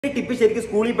Tip ശരിക്കും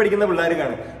സ്കൂളിൽ പഠിക്കുന്ന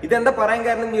പിള്ളേർക്കാണ്. ഇതെന്താ പറയാൻ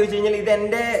കാരണം എന്ന് ചോദിച്ചു കഴിഞ്ഞാൽ ഇത്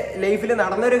എന്റെ ലൈഫിൽ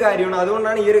നടന്നൊരു കാര്യമാണ്.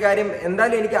 അതുകൊണ്ടാണ് ഈ ഒരു കാര്യം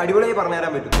എന്തായാലും എനിക്ക് അടിപൊളിയായി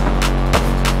പറഞ്ഞുതരാൻ പറ്റും.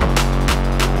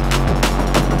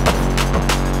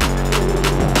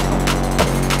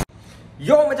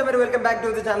 യോ മച്ചമാരെ, welcome back to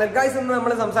the channel. Guys, ഇന്ന്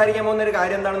നമ്മൾ സംസാരിക്കാൻ പോകുന്ന ഒരു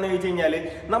കാര്യം എന്താണെന്ന് ചോദിച്ചു കഴിഞ്ഞാൽ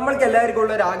നമ്മൾക്ക് എല്ലാവർക്കും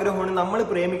ഉള്ള ഒരു ആഗ്രഹമാണ് നമ്മൾ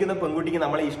പ്രേമിക്കുന്ന പെൺകുട്ടിക്ക്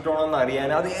നമ്മളെ ഇഷ്ടമാണോ എന്ന് അറിയാൻ.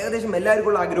 അത് ഏകദേശം എല്ലാവർക്കും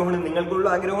ഉള്ള ആഗ്രഹമാണ്, നിങ്ങൾക്കുള്ള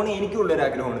ആഗ്രഹമാണ്, എനിക്കുള്ള ഒരു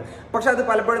ആഗ്രഹമാണ്. പക്ഷെ അത്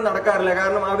പലപ്പോഴും നടക്കാറില്ല.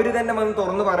 കാരണം അവർ തന്നെ വന്ന്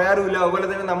തുറന്ന് പറയാറുമില്ല. അതുപോലെ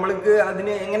തന്നെ നമ്മൾക്ക്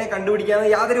അതിന് എങ്ങനെ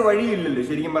കണ്ടുപിടിക്കാന്ന് യാതൊരു വഴിയില്ലല്ലോ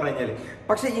ശരിക്കും പറഞ്ഞാൽ.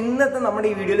 പക്ഷെ ഇന്നത്തെ നമ്മുടെ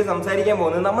ഈ വീഡിയോയിൽ സംസാരിക്കാൻ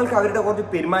പോകുന്നത് നമ്മൾക്ക് അവരുടെ കുറച്ച്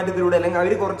പെരുമാറ്റത്തിലൂടെ അല്ലെങ്കിൽ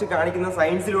അവർ കുറച്ച് കാണിക്കുന്ന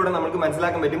സയൻസിലൂടെ നമുക്ക്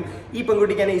മനസ്സിലാക്കാൻ പറ്റും ഈ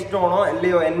പെൺകുട്ടിക്ക് എന്നെ ഇഷ്ടമാണോ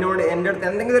അല്ലയോ, എൻ്റെ അടുത്ത്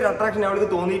എന്തെങ്കിലും ഒരു അട്രാക്ഷൻ അവൾക്ക്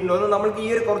തോന്നിയിട്ടുണ്ടോ എന്ന് നമ്മൾ ഈ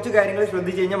ഒരു കുറച്ച് കാര്യങ്ങൾ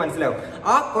ശ്രദ്ധിച്ചു കഴിഞ്ഞാൽ മനസ്സിലാവും.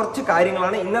 ആ കുറച്ച്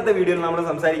കാര്യങ്ങളാണ് ഇന്നത്തെ വീഡിയോയിൽ നമ്മൾ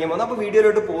സംസാരിക്കാൻ പോകുന്നത്. അപ്പോൾ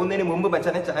വീഡിയോയിലോട്ട് പോകുന്നതിന് മുമ്പ്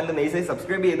മച്ചാനെ ചാനൽ നൈസായി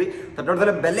സബ്സ്ക്രൈബ് ചെയ്ത്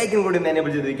തൊട്ടടുത്തുള്ള ബെല്ലൈക്കൻ കൂടി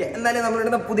എനേബിൾ ചെയ്ത് വയ്ക്കുക. എന്നാലും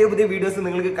നമ്മളിടുന്ന പുതിയ പുതിയ വീഡിയോസ്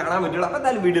നിങ്ങൾക്ക് കാണാൻ പറ്റുള്ളൂ. അപ്പോൾ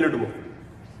എന്തായാലും വീഡിയോയിലോട്ട് പോകും.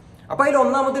 അപ്പോൾ അതിൽ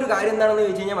ഒന്നാമത്തെ ഒരു കാര്യം എന്താണെന്ന്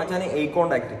ചോദിച്ചു കഴിഞ്ഞാൽ മച്ചാനെ ഐ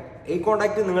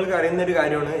കോണ്ടാക്ട് നിങ്ങൾക്ക് അറിയുന്ന ഒരു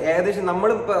കാര്യമാണ്. ഏകദേശം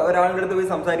നമ്മളിപ്പോൾ ഒരാളുടെ അടുത്ത് പോയി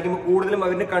സംസാരിക്കുമ്പോൾ കൂടുതലും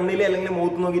അവരുടെ കണ്ണിലെ അല്ലെങ്കിൽ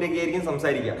മുഖത്ത് നോക്കിയിട്ടൊക്കെ ആയിരിക്കും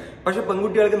സംസാരിക്കുക. പക്ഷെ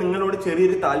പെൺകുട്ടികൾക്ക് നിങ്ങളോട്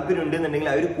ചെറിയൊരു താല്പര്യം ഉണ്ടെന്നുണ്ടെങ്കിൽ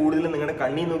അവർ കൂടുതലും നിങ്ങളുടെ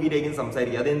കണ്ണിൽ നോക്കിയിട്ടായിരിക്കും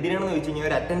സംസാരിക്കുക. അത് എന്തിനാണെന്ന് ചോദിച്ചു കഴിഞ്ഞാൽ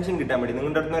ഒരു അറ്റൻഷൻ കിട്ടാൻ വേണ്ടി,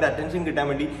 നിങ്ങളുടെ അടുത്ത് ഒരു അറ്റൻഷൻ കിട്ടാൻ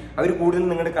വേണ്ടി അവർ കൂടുതലും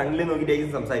നിങ്ങളുടെ കണ്ണിൽ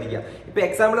നോക്കിയിട്ടായിരിക്കും സംസാരിക്കുക. ഇപ്പോൾ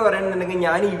എക്സാമ്പിൾ പറയുകയാണെന്നുണ്ടെങ്കിൽ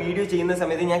ഞാൻ ഈ വീഡിയോ ചെയ്യുന്ന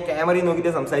സമയത്ത് ഞാൻ ക്യാമറയിൽ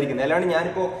നോക്കിയിട്ട് സംസാരിക്കുന്നത്. അല്ലാണ്ട്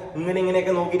ഞാനിപ്പോൾ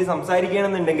ഇങ്ങനെയൊക്കെ നോക്കിയിട്ട്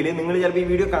സംസാരിക്കുകയാണെന്നുണ്ടെങ്കിൽ നിങ്ങൾ ചിലപ്പോൾ ഈ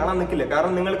വീഡിയോ കാണാൻ നിൽക്കില്ല.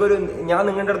 കാരണം ഞാൻ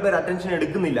നിങ്ങളുടെ അടുത്ത് ഒരു അറ്റൻഷൻ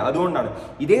എടുക്കുന്നില്ല. അതുകൊണ്ടാണ്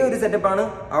ഇതേ ഒരു സെറ്റപ്പാണ്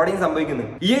അവിടെ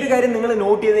സംഭവിക്കുന്നത്. ഈ ഒരു കാര്യം നിങ്ങൾ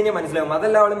നോട്ട് ചെയ്ത് കഴിഞ്ഞാൽ മനസ്സിലാവും.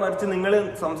 അതല്ല അവൾ മറിച്ച് നിങ്ങൾ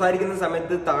സംസാരിക്കുന്ന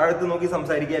സമയത്ത് താഴത്ത് നോക്കി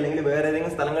സംസാരിക്കുക അല്ലെങ്കിൽ വേറെ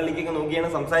ഏതെങ്കിലും സ്ഥലങ്ങളിലേക്കൊക്കെ നോക്കിയാണ്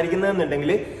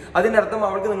സംസാരിക്കുന്നതെന്നുണ്ടെങ്കിൽ അതിന്റെ അർത്ഥം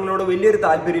അവൾക്ക് നിങ്ങളോട് വലിയൊരു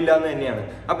താല്പര്യം ഇല്ല എന്ന് തന്നെയാണ്.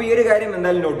 അപ്പൊ ഈ ഒരു കാര്യം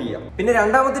എന്തായാലും നോട്ട് ചെയ്യാം. പിന്നെ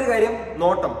രണ്ടാമത്തെ ഒരു കാര്യം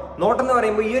നോട്ടം എന്ന്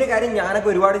പറയുമ്പോൾ ഈ ഒരു കാര്യം ഞാനൊക്കെ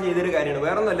ഒരുപാട് ചെയ്തൊരു കാര്യമാണ്.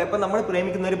 വേറെ ഒന്നുമല്ല, ഇപ്പൊ നമ്മൾ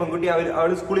പ്രേമിക്കുന്ന ഒരു പെൺകുട്ടി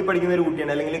അവൾ സ്കൂളിൽ പഠിക്കുന്ന ഒരു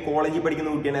കുട്ടിയാണ് അല്ലെങ്കിൽ കോളേജിൽ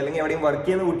പഠിക്കുന്ന കുട്ടിയാണ് അല്ലെങ്കിൽ എവിടെയും വർക്ക്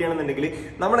ചെയ്യുന്ന കുട്ടിയാണെന്നുണ്ടെങ്കിൽ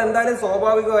നമ്മൾ എന്തായാലും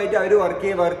സ്വാഭാവികമായിട്ട് അവർ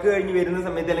വർക്ക് കഴിഞ്ഞ് വരുന്ന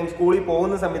സമയത്ത് അല്ലെങ്കിൽ സ്കൂളിൽ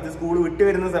പോകുന്ന സമയത്ത്, സ്കൂൾ വിട്ട്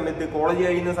വരുന്ന സമയത്ത്, കോളേജ്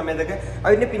കഴിയുന്ന സമയത്തൊക്കെ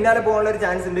അവരുടെ പിന്നാലെ പോകാനുള്ള ഒരു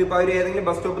ചാൻസ് ഉണ്ട്. ഇപ്പൊ അവർ ഏതെങ്കിലും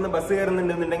ബസ് സ്റ്റോപ്പിൽ നിന്ന് ബസ്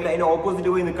കയറുന്നുണ്ടെന്നുണ്ടെങ്കിൽ അതിന് ഓപ്പോസിറ്റ്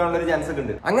പോയി നിൽക്കാനുള്ള ഒരു ചാൻസ് ഒക്കെ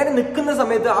ഉണ്ട്. അങ്ങനെ നിൽക്കുന്ന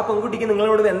സമയത്ത് ആ പെൺകുട്ടിക്ക്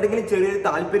നിങ്ങളോട് എന്തെങ്കിലും ചെറിയൊരു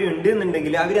താല്പര്യം ഉണ്ട്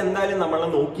എന്നുണ്ടെങ്കിൽ അവരെന്തായാലും നമ്മളെ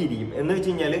നോക്കിയിരിക്കും. എന്ന്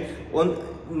വെച്ച് കഴിഞ്ഞാൽ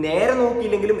നേരെ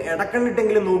നോക്കിയില്ലെങ്കിലും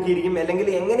ഇടക്കണ്ടിട്ടെങ്കിലും നോക്കിയിരിക്കും, അല്ലെങ്കിൽ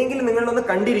എങ്ങനെയെങ്കിലും നിങ്ങളൊന്ന്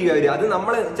കണ്ടിരിക്കും അവർ. അത്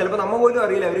ചിലപ്പോൾ നമ്മൾ പോലും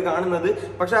അറിയില്ല അവർ കാണുന്നത്.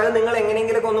 പക്ഷെ അത് നിങ്ങൾ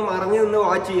എങ്ങനെയെങ്കിലൊക്കെ ഒന്ന് മറഞ്ഞു നിന്ന്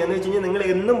വാച്ച് ചെയ്യുക. എന്ന് വെച്ച് കഴിഞ്ഞാൽ നിങ്ങൾ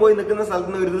എന്നും പോയി നിൽക്കുന്ന സ്ഥലത്ത്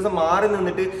നിന്ന് ഒരു ദിവസം മാറി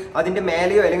നിന്നിട്ട് അതിന്റെ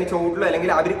മേലെയോ അല്ലെങ്കിൽ ചുവട്ടിലോ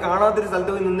അല്ലെങ്കിൽ അവർ കാണാത്തൊരു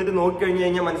സ്ഥലത്ത് പോയി നിന്നിട്ട് നോക്കി കഴിഞ്ഞ്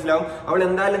കഴിഞ്ഞാൽ മനസ്സിലാവും അവൾ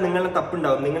എന്തായാലും നിങ്ങളുടെ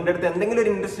തപ്പുണ്ടാവും. നിങ്ങളുടെ അടുത്ത് എന്തെങ്കിലും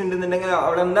ഒരു ഇൻട്രസ്റ്റ് ഉണ്ടെന്നുണ്ടെങ്കിൽ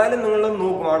അവൾ എന്തായാലും നിങ്ങളൊന്ന്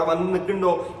നോക്കും. അവിടെ വന്ന്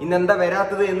നിൽക്കുന്നുണ്ടോ, ഇന്നെന്താ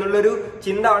വരാത്തത് എന്നുള്ളൊരു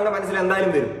ചിന്ത അവളുടെ മനസ്സിൽ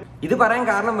എന്തായാലും വരും. ഇത് പറയാൻ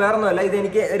കാരണം വേറൊന്നുമല്ല,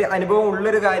 ഇതെനിക്ക് ഒരു അനുഭവം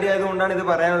ഉള്ളൊരു കാര്യമായതുകൊണ്ടാണ് ഇത്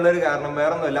പറയാനുള്ളൊരു കാരണം.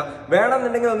 വേറൊന്നുമല്ല,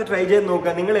 വേണമെന്നുണ്ടെങ്കിൽ ഒന്ന് ട്രൈ ചെയ്ത്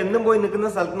നോക്കുക. നിങ്ങൾ എന്നും പോയി നിൽക്കുന്ന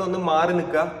സ്ഥലത്ത് നിന്ന് ഒന്ന് മാറി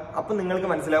നിൽക്കുക. അപ്പം നിങ്ങൾക്ക്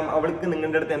മനസ്സിലാവും അവൾക്ക്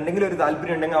നിങ്ങളുടെ അടുത്ത് എന്തെങ്കിലും ഒരു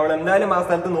താല്പര്യം ഉണ്ടെങ്കിൽ അവൾ എന്തായാലും ആ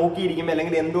സ്ഥലത്ത് നോക്കിയിരിക്കും.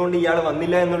 അല്ലെങ്കിൽ എന്തുകൊണ്ട് ഇയാൾ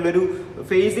വന്നില്ല എന്നുള്ളൊരു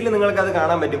ഫേസിൽ നിങ്ങൾക്ക് അത്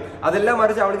കാണാൻ പറ്റും. അതെല്ലാം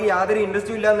മറിച്ച് അവൾക്ക് യാതൊരു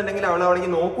ഇൻട്രസ്റ്റും ഇല്ല എന്നുണ്ടെങ്കിൽ അവൾ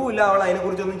അവിടേക്ക് നോക്കൂല, അവൾ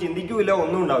അതിനെക്കുറിച്ചൊന്നും ചിന്തിക്കൂല,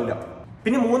 ഒന്നും ഉണ്ടാവില്ല.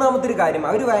 പിന്നെ മൂന്നാമത്തെ ഒരു കാര്യം,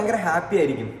 അവർ ഭയങ്കര ഹാപ്പി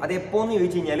ആയിരിക്കും. അത് എപ്പോന്ന്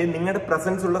ചോദിച്ചു കഴിഞ്ഞാൽ നിങ്ങളുടെ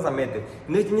പ്രസൻസ് ഉള്ള സമയത്ത്.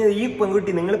 എന്ന് വെച്ച് കഴിഞ്ഞാൽ ഈ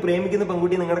പെൺകുട്ടി, നിങ്ങൾ പ്രേമിക്കുന്ന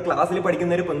പെൺകുട്ടി നിങ്ങളുടെ ക്ലാസ്സിൽ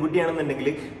പഠിക്കുന്ന ഒരു പെൺകുട്ടിയാണെന്നുണ്ടെങ്കിൽ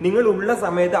നിങ്ങൾ ഉള്ള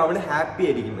സമയത്ത് അവൾ ഹാപ്പി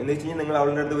ആയിരിക്കും. എന്ന് വെച്ച് കഴിഞ്ഞാൽ നിങ്ങൾ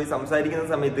അവളുടെ അടുത്ത് പോയി സംസാരിക്കുന്ന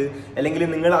സമയത്ത് അല്ലെങ്കിൽ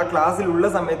നിങ്ങൾ ആ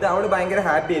ക്ലാസ്സിലുള്ള സമയത്ത് അവൾ ഭയങ്കര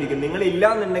ഹാപ്പി ആയിരിക്കും. നിങ്ങൾ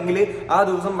ഇല്ലാന്നുണ്ടെങ്കിൽ ആ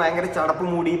ദിവസം ഭയങ്കര ചടപ്പ്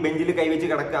മൂടി ബെഞ്ചിൽ കൈവച്ച്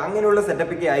കിടക്കുക, അങ്ങനെയുള്ള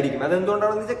സെറ്റപ്പൊക്കെ ആയിരിക്കും.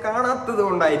 അതെന്തുകൊണ്ടാണെന്ന് വെച്ചാൽ കാണാത്തത്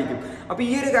കൊണ്ടായിരിക്കും. അപ്പൊ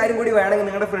ഈ ഒരു കാര്യം കൂടി വേണമെങ്കിൽ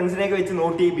നിങ്ങളുടെ ഫ്രണ്ട്സിനെയൊക്കെ വെച്ച്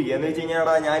നോട്ട് ചെയ്യിപ്പിക്കുക. എന്ന് വെച്ച്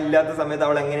കഴിഞ്ഞാൽ ഞാൻ ഇല്ലാത്ത സമയത്ത്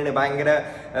അവൾ എങ്ങനെയാണ് ഭയങ്കര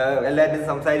എല്ലാവരും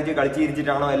സംസാരിച്ച്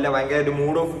കളിച്ചിരിച്ചിട്ടാണോ, അല്ല ഭയങ്കര ഒരു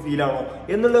മൂഡ് ഓഫ് ഫീൽ ആണോ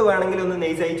എന്നുള്ളത് വേണമെങ്കിൽ ഒന്ന്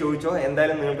നൈസായി ചോദിച്ചോ,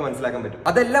 എന്തായാലും നിങ്ങൾക്ക് മനസ്സിലാക്കാൻ പറ്റും.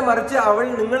 അതെല്ലാം മറിച്ച് അവൾ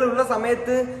നിങ്ങളുള്ള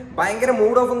സമയത്ത് ഭയങ്കര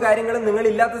മൂഡ് ഓഫും കാര്യങ്ങളും, നിങ്ങൾ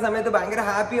ഇല്ലാത്ത സമയത്ത് ഭയങ്കര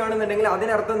ഹാപ്പി ആണെന്നുണ്ടെങ്കിൽ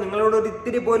അതിനർത്ഥം നിങ്ങളോട് ഒരു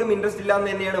ഇത്തിരി പോലും ഇൻട്രസ്റ്റ് ഇല്ല എന്ന്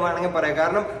തന്നെയാണ് വേണമെങ്കിൽ പറയാം.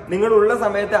 കാരണം നിങ്ങളുള്ള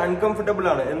സമയത്ത് അൺകംഫർട്ടബിൾ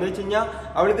ആണ്. എന്ന് വെച്ച് കഴിഞ്ഞാൽ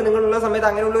അവൾക്ക് നിങ്ങളുള്ള സമയത്ത്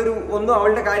അങ്ങനെയുള്ള ഒന്നും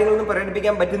അവളുടെ കാര്യങ്ങളൊന്നും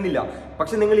പ്രകടിപ്പിക്കാൻ പറ്റുന്നില്ല.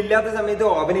 പക്ഷെ നിങ്ങൾ ഇല്ലാത്ത സമയത്ത്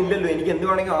അവനില്ലല്ലോ, എനിക്ക് എന്ത്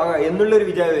വേണമെങ്കിൽ ആകാം എന്നുള്ളൊരു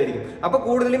വിചാരമായിരിക്കും. അപ്പൊ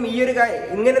കൂടുതലും ഈ ഒരു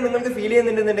ഇങ്ങനെ നിങ്ങൾക്ക് ഫീൽ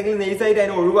ചെയ്യുന്നുണ്ടെന്നുണ്ടെങ്കിൽ നൈസായിട്ട്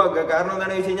അതിനെ ഒഴിവാക്കുക. കാരണം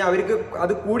എന്താണെന്ന് വെച്ച് കഴിഞ്ഞാൽ അവർക്ക്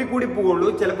അത് കൂടി പോവുള്ളൂ.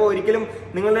 ചിലപ്പോൾ ഒരിക്കലും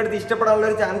നിങ്ങളുടെ അടുത്ത് ഇഷ്ടപ്പെടാനുള്ള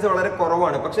ഒരു ചാൻസ് വളരെ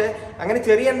കുറവാണ്. പക്ഷെ അങ്ങനെ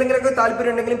ചെറിയ എന്തെങ്കിലുമൊക്കെ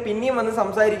താല്പര്യം ഉണ്ടെങ്കിലും പിന്നെയും വന്ന്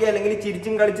സംസാരിക്കുക അല്ലെങ്കിൽ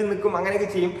ചിരിച്ചും കളിച്ചും നിൽക്കും, അങ്ങനെയൊക്കെ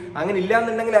ചെയ്യും. അങ്ങനെ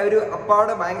ഇല്ലാന്നുണ്ടെങ്കിൽ അവർ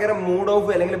അപ്പാടെ ഭയങ്കര മൂഡ്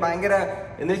ഓഫ് അല്ലെങ്കിൽ ഭയങ്കര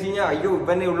എന്ന് വെച്ച് കഴിഞ്ഞാൽ അയ്യോ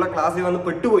ഇവനെ ഉള്ള ക്ലാസ്സിൽ വന്ന്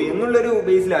പെട്ടുപോയി എന്നുള്ളൊരു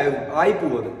ബേസിലായി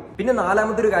പോകുന്നത്. പിന്നെ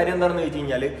നാലാമത്തെ ഒരു കാര്യം എന്താണെന്ന് വെച്ച്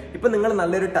കഴിഞ്ഞാൽ ഇപ്പൊ നിങ്ങൾ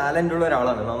നല്ലൊരു ടാലന്റ് ഉള്ള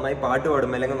ഒരാളാണ്, നന്നായി പാട്ട്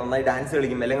പാടും അല്ലെങ്കിൽ നന്നായി ഡാൻസ്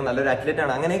കളിക്കും അല്ലെങ്കിൽ നല്ലൊരു അത്ലറ്റ്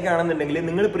ആണ്, അങ്ങനെയൊക്കെ ആണെന്നുണ്ടെങ്കിൽ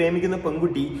നിങ്ങൾ പ്രേമിക്കുന്ന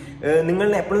പെൺകുട്ടി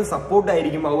നിങ്ങളെ എപ്പോഴും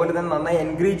സപ്പോർട്ടായിരിക്കും. അതുപോലെ തന്നെ നന്നായി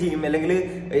എൻകറേജ് ചെയ്യും, അല്ലെങ്കിൽ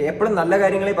എപ്പോഴും നല്ല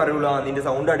കാര്യങ്ങളെ പറയുള്ളൂ. നിന്റെ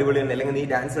സൗണ്ട് അടിപൊളിയാണ്, അല്ലെങ്കിൽ നീ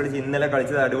ഡാൻസ് കളിച്ച് ഇന്നലെ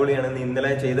കളിച്ചത് അടിപൊളിയാണ്, നീ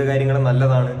ഇന്നലെ ചെയ്ത കാര്യങ്ങൾ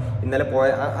നല്ലതാണ്, ഇന്നലെ പോയ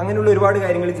അങ്ങനെയുള്ള ഒരുപാട്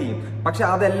കാര്യങ്ങൾ ചെയ്യും. പക്ഷെ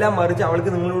അതെല്ലാം മറിച്ച്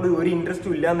അവൾക്ക് നിങ്ങളോട് ഒരു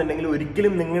ഇൻട്രസ്റ്റും ഇല്ല എന്നുണ്ടെങ്കിൽ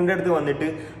ഒരിക്കലും നിങ്ങളുടെ അടുത്ത് വന്നിട്ട്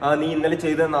നീ ഇന്നലെ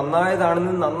ചെയ്തത്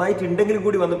നന്നായതാണെന്ന് നന്നായിട്ടുണ്ടെങ്കിൽ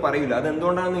കൂടി വന്ന് പറയില്ല.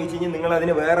 അതെന്തുകൊണ്ടാണെന്ന് ചോദിച്ചു കഴിഞ്ഞാൽ നിങ്ങൾ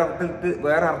അതിന്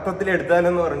വേറെ അർത്ഥത്തിൽ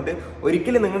എടുത്താലെന്ന് പറഞ്ഞിട്ട്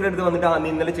ഒരിക്കലും നിങ്ങളുടെ അടുത്ത് വന്നിട്ട് നീ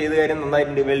ഇന്നലെ ചെയ്ത കാര്യം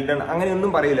നന്നായിട്ടുണ്ട്, വെൽ ഡൺ,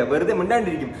 അങ്ങനെയൊന്നും പറയില്ല. വെറുതെ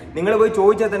മിണ്ടാണ്ടിരിക്കും. നിങ്ങൾ പോയി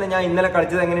ചോദിച്ചാൽ തന്നെ ഞാൻ ഇന്നലെ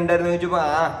കളിച്ചത് എങ്ങനെ ഉണ്ടായിരുന്നു ചോദിച്ചപ്പോൾ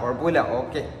കുഴപ്പമില്ല,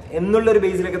 ഓക്കെ എന്നുള്ളൊരു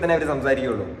ബേസിലൊക്കെ തന്നെ അവർ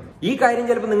സംസാരിക്കുള്ളൂ. ഈ കാര്യം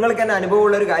ചിലപ്പോൾ നിങ്ങൾക്ക് തന്നെ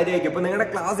അനുഭവമുള്ള ഒരു കാര്യമായിരിക്കും. ഇപ്പൊ നിങ്ങളുടെ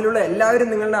ക്ലാസ്സിലുള്ള എല്ലാവരും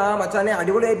നിങ്ങളുടെ മച്ചാനെ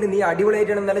അടിപൊളിയായിട്ട് നീ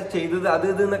അടിപൊളിയായിട്ടാണ് ഇന്നലെ ചെയ്തത് അത്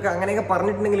ഇത് എന്നൊക്കെ അങ്ങനെയൊക്കെ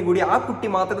പറഞ്ഞിട്ടുണ്ടെങ്കിൽ കൂടി ആ കുട്ടി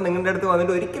മാത്രം നിങ്ങളുടെ അടുത്ത്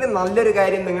വന്നിട്ട് ഒരിക്കലും നല്ലൊരു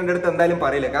കാര്യം നിങ്ങളുടെ അടുത്ത് എന്തായാലും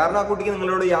പറയില്ല. കാരണം ആ കുട്ടിക്ക്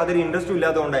നിങ്ങളോട് യാതൊരു ഇൻട്രസ്റ്റും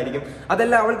ഇല്ലാത്തതുകൊണ്ടായിരിക്കും.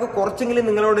 അതല്ല അവൾക്ക് കുറച്ചെങ്കിലും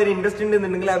നിങ്ങളോട് ഒരു ഇൻട്രസ്റ്റ്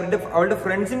ഉണ്ടെന്നുണ്ടെങ്കിൽ അവളുടെ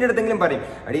ഫ്രണ്ട്സിന്റെ അടുത്തെങ്കിലും പറയും,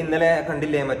 അടി ഇന്നലെ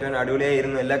കണ്ടില്ലേ മറ്റവൻ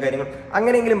അടിപൊളിയായിരുന്നു എല്ലാ കാര്യങ്ങളും,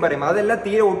 അങ്ങനെയെങ്കിലും പറയും. അതെല്ലാം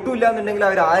തീരെ ഒട്ടുമില്ല എന്നുണ്ടെങ്കിൽ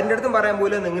അവർ ആരുടെ അടുത്തും പറയാൻ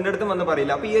പോലും നിങ്ങളുടെ അടുത്തും വന്ന്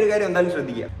പറയില്ല. അപ്പൊ ഈ ഒരു കാര്യം എന്തായാലും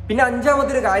ശ്രദ്ധിക്കുക. പിന്നെ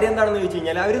അഞ്ചാമത്തെ ഒരു കാര്യം എന്താണെന്ന് ചോദിച്ചു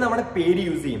കഴിഞ്ഞാൽ അവർ നമ്മുടെ പേര്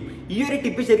യൂസ് ചെയ്യും. ഈ ഒരു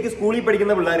ടിപ്പ് ശരിക്കും സ്കൂളിൽ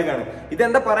പഠിക്കുന്ന പിള്ളേർ കാണും.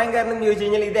 ഇതെന്താ പറയാൻ കാരണം എന്ന് ചോദിച്ചു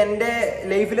കഴിഞ്ഞാൽ ഇത് എന്റെ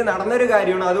ലൈഫിൽ നടന്നൊരു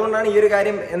കാര്യമാണ്. അതുകൊണ്ടാണ് ഈ ഒരു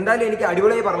കാര്യം എന്തായാലും എനിക്ക്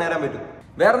അടിപൊളിയായി പറഞ്ഞുതരാൻ പറ്റും.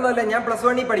 വേറെ ഒന്നുമല്ല, ഞാൻ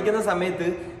 +1 പഠിക്കുന്ന സമയത്ത്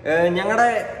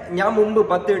ഞാൻ മുമ്പ്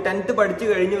 10th പഠിച്ചു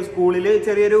കഴിഞ്ഞ് സ്കൂളിൽ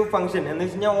ചെറിയൊരു ഫംഗ്ഷൻ എന്ന്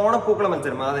വെച്ച് കഴിഞ്ഞാൽ ഓണപ്പൂക്കള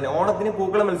മത്സരം. അതിന് ഓണത്തിന്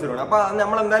പൂക്കള മത്സരമാണ്. അപ്പൊ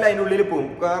നമ്മൾ എന്തായാലും അതിൻ്റെ ഉള്ളിൽ പോകും.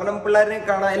 കാരണം പിള്ളേരെ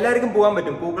കാണാൻ എല്ലാവർക്കും പോകാൻ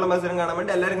പറ്റും, പൂക്കള മത്സരം കാണാൻ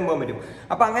വേണ്ടി എല്ലാവർക്കും പോകാൻ പറ്റും.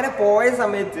 അപ്പൊ അങ്ങനെ പോയ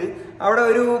സമയത്ത് അവിടെ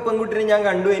ഒരു പെൺകുട്ടിനെ ഞാൻ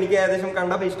കണ്ടു. എനിക്ക് ഏകദേശം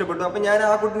കണ്ടപ്പോൾ ഇഷ്ടപ്പെട്ടു. അപ്പൊ ഞാൻ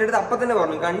ആ കുട്ടിൻ്റെ അടുത്ത് അപ്പം തന്നെ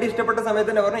പറഞ്ഞു, കണ്ട് ഇഷ്ടപ്പെട്ട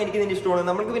സമയത്ത് തന്നെ പറഞ്ഞു എനിക്ക് നിന്റെ ഇഷ്ടമാണ്.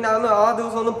 നമുക്ക് പിന്നെ അതൊന്നും ആ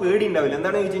ദിവസം ഒന്നും പേടി ഉണ്ടാവില്ല.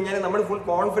 എന്താണെന്ന് ചോദിച്ചു കഴിഞ്ഞാൽ നമ്മൾ ഫുൾ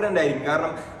കോൺഫിഡന്റ് ആയിരിക്കും.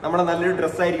 കാരണം നമ്മുടെ നല്ലൊരു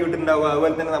ഡ്രസ്സ് ആയിരിക്കും ഇട്ടുണ്ടാവുക,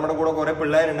 അതുപോലെ തന്നെ നമ്മുടെ കൂടെ കുറെ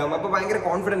പിള്ളേരുണ്ടാവും. അപ്പൊ ഭയങ്കര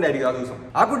കോൺഫിഡന്റ് ആയിരിക്കും ആ ദിവസം.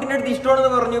 ആ കുട്ടിന്റെ അടുത്ത്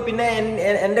ഇഷ്ടമാണെന്ന് പറഞ്ഞു. പിന്നെ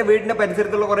എന്റെ വീടിന്റെ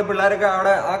പരിസരത്തുള്ള കുറെ പിള്ളേരൊക്കെ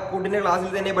അവിടെ ആ കുട്ടിന്റെ ക്ലാസ്സിൽ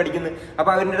തന്നെ പഠിക്കുന്നത്. അപ്പൊ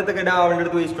അവരുടെ അടുത്തൊക്കെ അവളുടെ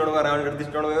അടുത്ത് ഇഷ്ടമാണ് പറയാം, അവളുടെ അടുത്ത്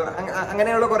ഇഷ്ടമാണ്,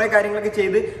 അങ്ങനെയുള്ള കുറെ കാര്യങ്ങളൊക്കെ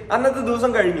ചെയ്ത് അന്നത്തെ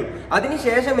ദിവസം കഴിഞ്ഞു.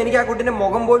 അതിനുശേഷം എനിക്ക് ആ കുട്ടിന്റെ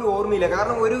മുഖം പോലും ഓർമ്മയില്ല.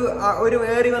 കാരണം ഒരു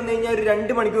ഏറി വന്നു കഴിഞ്ഞാൽ ഒരു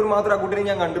 2 മണിക്കൂർ മാത്രം ആ കുട്ടിനെ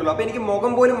ഞാൻ കണ്ടുള്ളൂ. അപ്പൊ എനിക്ക്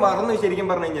മുഖം പോലും മറന്നു ശരിക്കും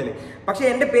പറഞ്ഞു കഴിഞ്ഞാല്. പക്ഷെ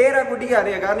എന്റെ പേര് ആ കുട്ടിക്ക്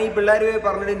അറിയാം. കാരണം ഈ പിള്ളേർ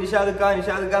പറഞ്ഞിട്ട് നിഷാദ് ഖാൻ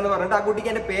എന്ന് പറഞ്ഞിട്ട് ആ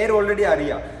കുട്ടിക്ക് എന്റെ പേര് ഓൾറെഡി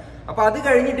അറിയാം. അപ്പൊ അത്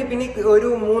കഴിഞ്ഞിട്ട് പിന്നെ ഒരു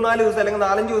 3-4 ദിവസം അല്ലെങ്കിൽ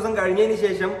 4-5 ദിവസം കഴിഞ്ഞതിന്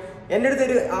ശേഷം എന്റെ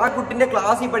അടുത്ത് ആ കുട്ടിന്റെ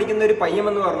ക്ലാസ്സിൽ പഠിക്കുന്ന ഒരു പയ്യൻ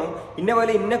എന്ന് പറഞ്ഞു, ഇന്ന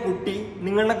പോലെ ഇന്ന കുട്ടി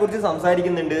നിങ്ങളെ കുറിച്ച്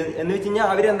സംസാരിക്കുന്നുണ്ട് എന്ന് വെച്ച് കഴിഞ്ഞാൽ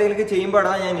അവരെന്തെങ്കിലുമൊക്കെ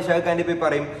ചെയ്യുമ്പോഴാ ഞാൻ നിഷാദ് ഖാന്റെ പോയി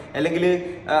പറയും, അല്ലെങ്കിൽ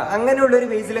അങ്ങനെയുള്ള ഒരു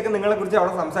ബേസിലൊക്കെ നിങ്ങളെ കുറിച്ച്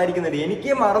അവിടെ സംസാരിക്കുന്നുണ്ട്. എനിക്ക്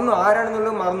മറന്നു,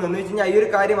 ആരാണെന്നുള്ളത് മറന്നു. എന്ന് വെച്ച് കഴിഞ്ഞാൽ ഈ ഒരു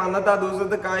കാര്യം അന്നത്തെ ആ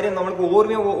ദിവസത്തെ കാര്യം നമ്മൾക്ക്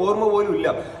ഓർമ്മ പോലും ഇല്ല.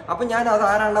 അപ്പൊ ഞാൻ അത്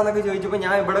ആരാണ്ടാന്നൊക്കെ ചോദിച്ചപ്പോൾ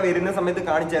ഞാൻ ഇവിടെ വരുന്ന സമയത്ത്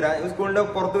കാണിച്ചു തരാം, സ്കൂളിന്റെ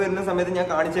പുറത്ത് വരുന്ന സമയത്ത് ഞാൻ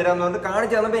കാണിച്ചു തരാം എന്ന് പറഞ്ഞിട്ട്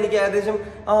കാണിച്ചു തന്നപ്പോൾ എനിക്ക് ഏകദേശം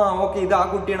ഓക്കെ ഇത് ആ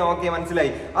കുട്ടിയാണ്, ഓക്കെ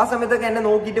മനസ്സിലായി. ആ സമയത്തൊക്കെ എന്നെ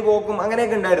നോക്കിയിട്ട് പോക്കും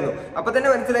അങ്ങനെയൊക്കെ ഉണ്ടായിരുന്നു. അപ്പൊ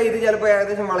തന്നെ മനസ്സിലായി ഇത് ചിലപ്പോൾ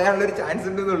ഏകദേശം വളയാനുള്ള ഒരു ചാൻസ്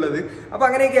ഉണ്ട് എന്നുള്ളത്. അപ്പൊ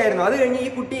അങ്ങനെയൊക്കെ ആയിരുന്നു. അത് കഴിഞ്ഞ് ഈ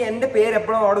കുട്ടി എന്റെ പേര്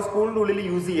എപ്പോഴും അവിടെ സ്കൂളിന്റെ ഉള്ളിൽ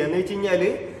യൂസ് ചെയ്യുക എന്ന് വെച്ച് കഴിഞ്ഞാല്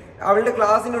അവളുടെ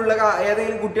ക്ലാസ്സിനുള്ള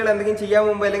ഏതെങ്കിലും കുട്ടികൾ എന്തെങ്കിലും ചെയ്യാൻ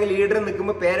മുമ്പ് അല്ലെങ്കിൽ ലീഡർ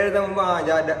നിൽക്കുമ്പോൾ പേരെഴുതാൻ മുമ്പ്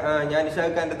ഞാൻ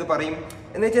നിഷാദ് ഖാന്റെ അടുത്ത് പറയും.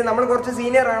 എന്ന് വെച്ചാൽ നമ്മൾ കുറച്ച്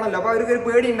സീനിയർ ആണല്ലോ, അപ്പൊ അവർക്ക് ഒരു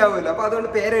പേടി ഉണ്ടാവുമല്ലോ. അപ്പൊ അതുകൊണ്ട്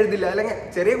പേരെഴുതില്ല, അല്ലെങ്കിൽ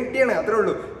ചെറിയ കുട്ടിയാണ് അത്രേ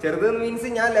ഉള്ളൂ. ചെറുത് മീൻസ്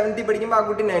ഞാൻ 11th പഠിക്കുമ്പോൾ ആ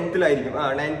കുട്ടി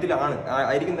 9th-ലാണ്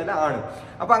ആയിരിക്കുന്നല്ല ആണ്.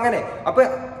 അപ്പൊ അങ്ങനെ അപ്പൊ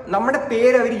നമ്മുടെ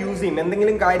പേര് അവർ യൂസ് ചെയ്യും.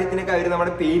 എന്തെങ്കിലും കാര്യത്തിനൊക്കെ അവർ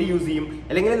നമ്മുടെ പേര് യൂസ് ചെയ്യും.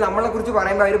 അല്ലെങ്കിൽ നമ്മളെ കുറിച്ച്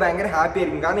പറയുമ്പോൾ അവർ ഭയങ്കര ഹാപ്പി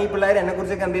ആയിരിക്കും. കാരണം ഈ പിള്ളേർ എന്നെ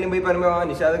കുറിച്ചൊക്കെ എന്തെങ്കിലും പോയി പറയുമ്പോൾ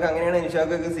നിഷാദൊക്കെ അങ്ങനെയാണ്,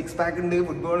 നിഷാദൊക്കെ 6 pack ഉണ്ട്,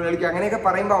 ഫുട്ബോൾ കളിക്കും, അങ്ങനെയൊക്കെ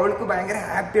പറയുമ്പോൾ അവൾക്ക് ഭയങ്കര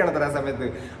ഹാപ്പിയാണ് അത്ര ആ സമയത്ത്.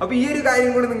 അപ്പൊ ഈ ഒരു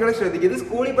കാര്യം കൂടി നിങ്ങൾ ശ്രദ്ധിക്കും. ഇത്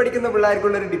സ്കൂളിൽ പഠിക്കുന്ന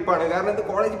പിള്ളേർക്കുള്ള ഒരു ടിപ്പാണ്. കാരണം ഇത്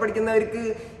കോളേജിൽ പഠിക്കുന്നവർക്ക്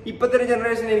ഇപ്പോഴത്തെ ഒരു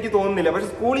ജനറേഷൻ എനിക്ക് തോന്നുന്നില്ല. പക്ഷെ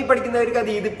സ്കൂളിൽ പഠിക്കുന്നവർക്ക്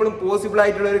അത് ഇതിപ്പോഴും പോസിബിൾ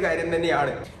ആയിട്ടുള്ള ഒരു കാര്യം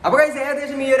തന്നെയാണ്. അപ്പൊ ഗൈസ്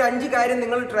ഏകദേശം ഈ ഒരു 5 കാര്യം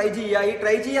നിങ്ങൾ ട്രൈ ചെയ്യുക. ഈ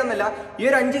ട്രൈ ചെയ്യാന്നല്ല, ഈ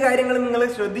ഒരു 5 കാര്യങ്ങൾ നിങ്ങൾ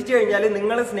ശ്രദ്ധിച്ചു കഴിഞ്ഞാൽ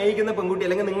നിങ്ങളെ സ്നേഹിക്കുന്ന പെൺകുട്ടി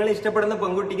അല്ലെങ്കിൽ നിങ്ങൾ ഇഷ്ടപ്പെടുന്ന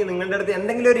പെൺകുട്ടിക്ക് നിങ്ങളുടെ അടുത്ത്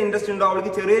എന്തെങ്കിലും ഒരു ഇൻട്രസ്റ്റ് ഉണ്ടോ,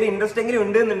 അവൾക്ക് ചെറിയൊരു ഇൻട്രസ്റ്റ് എങ്കിലും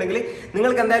ഉണ്ട് എന്നുണ്ടെങ്കിൽ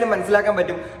നിങ്ങൾക്ക് എന്തായാലും മനസ്സിലാക്കാൻ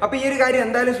പറ്റും. അപ്പൊ ഈ ഒരു കാര്യം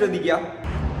എന്തായാലും ശ്രദ്ധിക്കുക.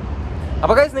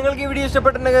 അപ്പോൾ ഗൈസ് നിങ്ങൾക്ക് ഈ വീഡിയോ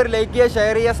ഇഷ്ടപ്പെട്ടിട്ടുണ്ടെങ്കിൽ ലൈക്ക് ചെയ്യുക,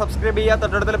 ഷെയർ ചെയ്യുക, സബ്സ്ക്രൈബ് ചെയ്യുക,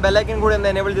 തൊട്ടടുത്തുള്ള ബെല്ലൈക്കൻ കൂടി ഒന്ന്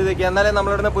എനേബിൾ ചെയ്ത് വെക്കുക. എന്നാലേ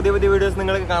നമ്മളിടുന്ന പുതിയ വീഡിയോസ്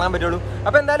നിങ്ങൾക്ക് കാണാൻ പറ്റുള്ളൂ.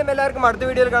 അപ്പോൾ എന്തായാലും എല്ലാവർക്കും അടുത്ത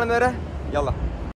വീഡിയോയിൽ കാണുന്നവരെ യല്ലാ.